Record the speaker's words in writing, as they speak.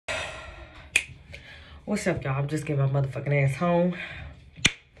What's up, y'all? I'm just getting my motherfucking ass home.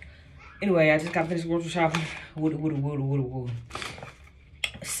 Anyway, I just got finished grocery shopping.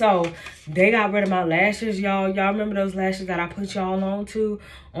 So, they got rid of my lashes, y'all. Y'all remember those lashes that I put y'all on to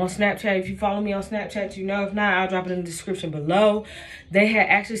on Snapchat? If you follow me on Snapchat, you know. If not, I'll drop it in the description below. They had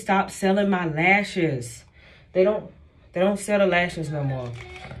actually stopped selling my lashes. They don't sell the lashes no more.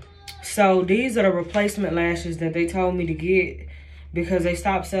 So, these are the replacement lashes that they told me to get because they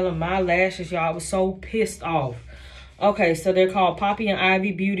stopped selling my lashes, y'all. I was so pissed off. Okay, so they're called Poppy and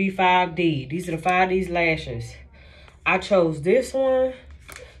Ivy Beauty 5D. These are the 5D's lashes. I chose this one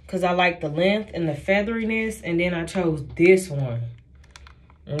because I like the length and the featheriness. And then I chose this one.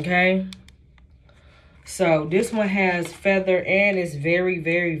 Okay? So, this one has feather and it's very,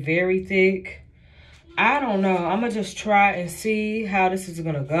 very, very thick. I don't know. I'm going to just try and see how this is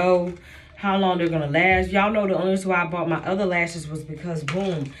going to go. How long they're going to last. Y'all know the only reason why I bought my other lashes was because,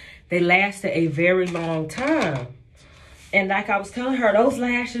 boom, they lasted a very long time. And like I was telling her, those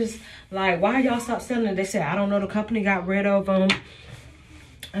lashes, like, why y'all stop selling them? They said, I don't know, the company got rid of them.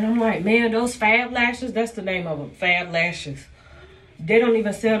 And I'm like, man, those Fab Lashes, that's the name of them, Fab Lashes. They don't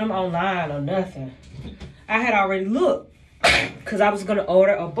even sell them online or nothing. I had already looked because I was going to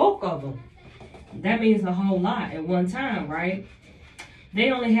order a bulk of them. That means a whole lot at one time, right? They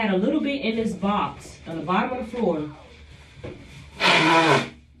only had a little bit in this box on the bottom of the floor.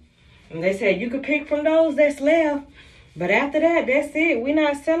 And they said, you could pick from those that's left. But after that, that's it. We're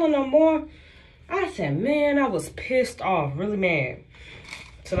not selling no more. I said, man, I was pissed off. Really mad.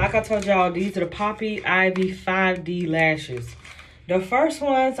 So like I told y'all, these are the Poppy Ivy 5D lashes. The first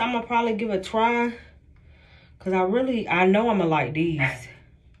ones, I'm going to probably give a try. Because I know I'm going to like these.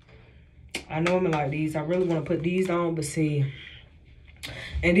 I know I'm going to like these. I really want to put these on, but see.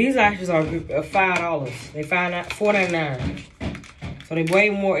 And these lashes are $5. They $4.99. So they way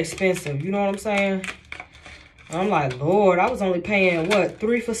more expensive. You know what I'm saying? I'm like, Lord, I was only paying, what,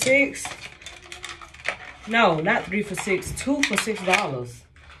 3 for $6? No, not 3 for $6. 2 for $6.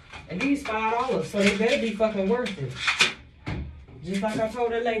 And these $5. So they better be fucking worth it. Just like I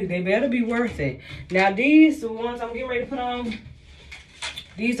told that lady, they better be worth it. Now these, the ones I'm getting ready to put on,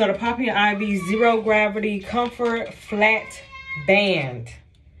 these are the Poppy and Ivy Zero Gravity Comfort Flat Band.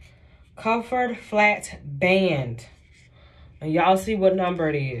 Comfort Flat Band. And y'all see what number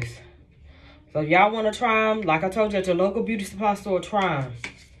it is. So if y'all want to try them, like I told you at your local beauty supply store, try them.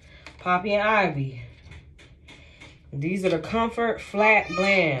 Poppy and Ivy. These are the Comfort Flat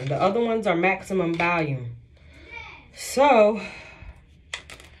Band. The other ones are Maximum Volume. So,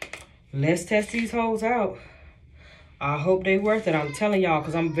 let's test these hoes out. I hope they worth it. I'm telling y'all,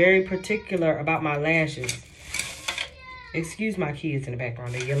 because I'm very particular about my lashes. Excuse my kids in the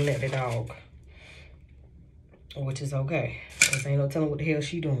background. They're yelling at the dog. Which is okay. Because ain't no telling what the hell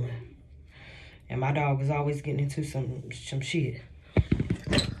she doing. And my dog is always getting into some shit.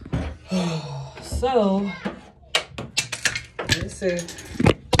 So, let's see.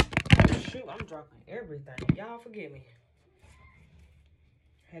 Shoot, I'm dropping everything. Y'all forgive me.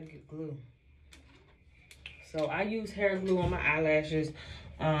 Had to get glue. So, I use hair glue on my eyelashes.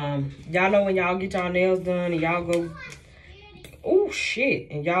 Y'all know when y'all get y'all nails done and y'all go... Oh, shit.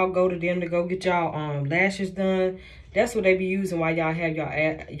 And y'all go to them to go get y'all lashes done. That's what they be using while y'all have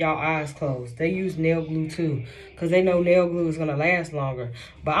y'all eyes closed. They use nail glue too. Because they know nail glue is going to last longer.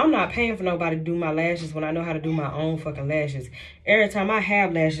 But I'm not paying for nobody to do my lashes when I know how to do my own fucking lashes. Every time I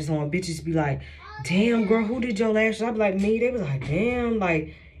have lashes on, bitches be like, damn, girl, who did your lashes? I be like, me. They was like, damn,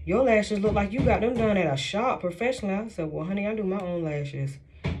 like, your lashes look like you got them done at a shop professionally. I said, well, honey, I do my own lashes.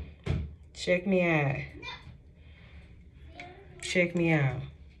 Check me out. Check me out.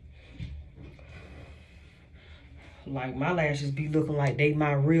 Like, my lashes be looking like they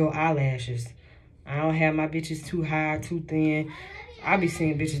my real eyelashes. I don't have my bitches too high, too thin. I be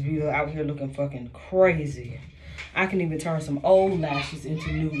seeing bitches be out here looking fucking crazy. I can even turn some old lashes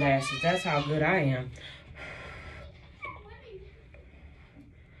into new lashes. That's how good I am.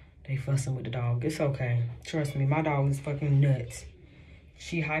 They fussing with the dog. It's okay. Trust me, my dog is fucking nuts.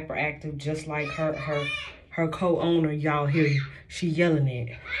 She hyperactive just like her co-owner, y'all hear. She yelling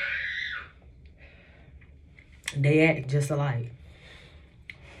at. They act just alike.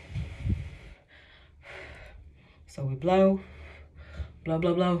 So we blow, blow,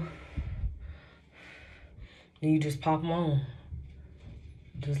 blow, blow. Then you just pop them on.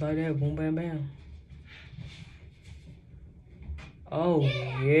 Just like that, boom, bam, bam. Oh,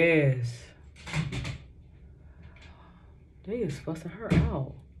 yes. They is fussing her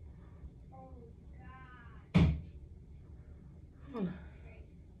out.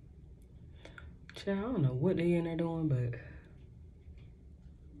 I don't know what they in there doing, but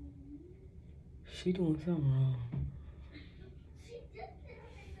She doing something wrong.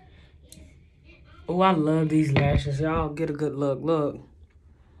 Oh, I love these lashes. Y'all get a good look. Look.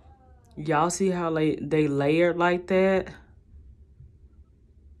 Y'all see how they layered like that?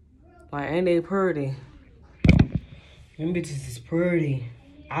 Like, ain't they pretty? Them bitches is pretty.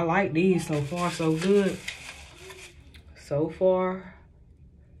 I like these. So far, so good. So far,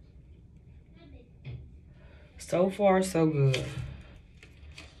 so good.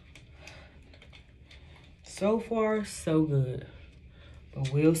 So far, so good.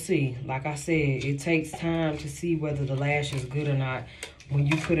 But we'll see. Like I said, it takes time to see whether the lash is good or not when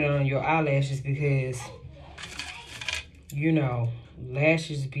you put it on your eyelashes, because, you know,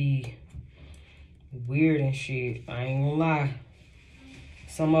 lashes be weird and shit. I ain't gonna lie.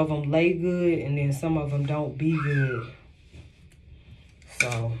 Some of them lay good and then some of them don't be good.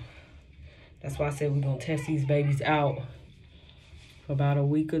 So that's why I said we're gonna test these babies out for about a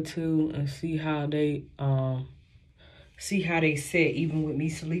week or two and see how they set, even with me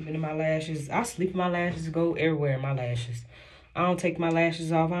sleeping in my lashes. I sleep in my lashes, go everywhere in my lashes. I don't take my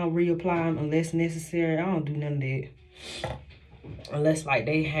lashes off. I don't reapply them unless necessary. I don't do none of that. Unless like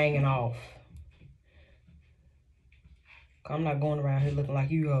they hanging off. I'm not going around here looking like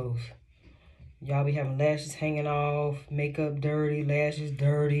you hoes. Y'all be having lashes hanging off, makeup dirty, lashes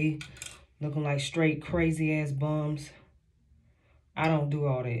dirty, looking like straight crazy ass bums. I don't do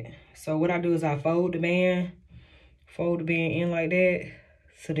all that. So what I do is I fold the band in like that,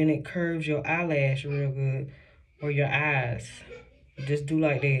 so then it curves your eyelash real good, or your eyes. Just do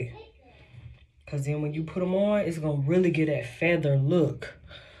like that. Cause then when you put them on, it's gonna really get that feather look.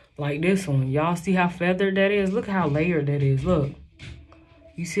 Like this one. Y'all see how feathered that is? Look how layered that is. Look.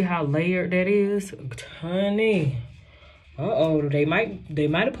 You see how layered that is? Honey. Uh-oh. They might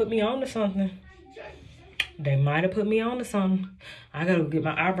have put me on to something. They might have put me on to something. I gotta get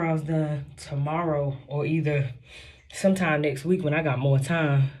my eyebrows done tomorrow or either sometime next week when I got more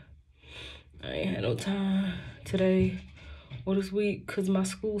time. I ain't had no time today or this week because of my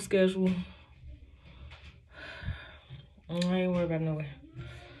school schedule. I ain't worried about nowhere.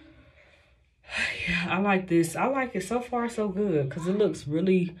 Yeah, I like this. I like it. So far, so good, because it looks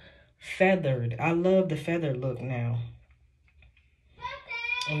really feathered. I love the feathered look now.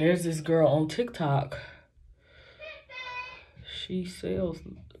 And there's this girl on TikTok. She sells,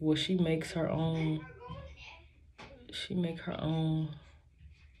 well, she makes her own. She make her own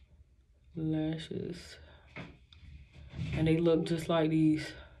lashes. And they look just like these.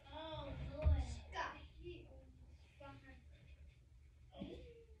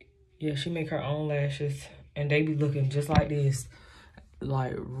 Yeah, she make her own lashes, and they be looking just like this.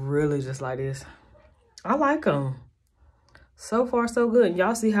 Like, really just like this. I like them. So far, so good.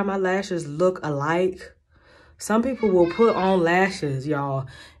 Y'all see how my lashes look alike? Some people will put on lashes, y'all,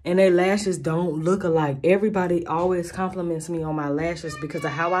 and their lashes don't look alike. Everybody always compliments me on my lashes because of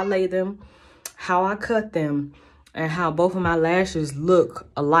how I lay them, how I cut them, and how both of my lashes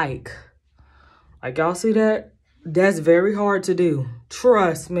look alike. Like, y'all see that? That's very hard to do.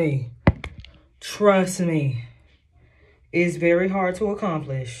 Trust me. Trust me. It's very hard to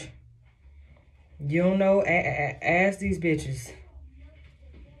accomplish. You don't know, ask these bitches.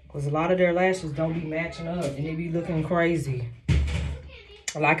 Because a lot of their lashes don't be matching up and they be looking crazy.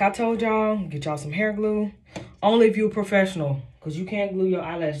 Like I told y'all, get y'all some hair glue. Only if you're a professional, because you can't glue your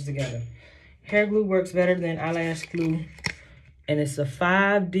eyelashes together. Hair glue works better than eyelash glue. And it's a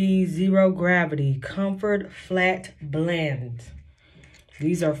 5D Zero Gravity Comfort Flat Blend.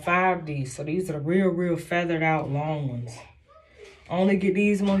 These are 5D, so these are the real feathered out long ones. Only get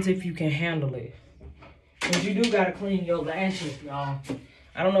these ones if you can handle it. Because you do got to clean your lashes, y'all.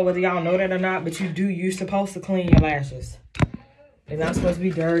 I don't know whether y'all know that or not, but you're supposed to clean your lashes. They're not supposed to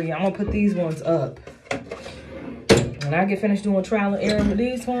be dirty. I'm going to put these ones up. When I get finished doing trial and error with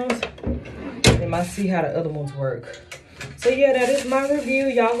these ones, then I'll see how the other ones work. So yeah, that is my review.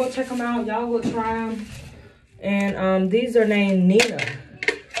 Y'all go check them out. Y'all go try them. And these are named Nina.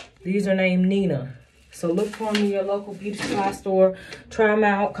 These are named Nina. So look for them in your local beauty supply store. Try them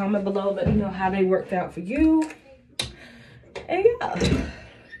out. Comment below. Let me know how they worked out for you. And yeah.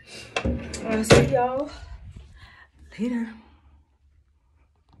 I'll see y'all later.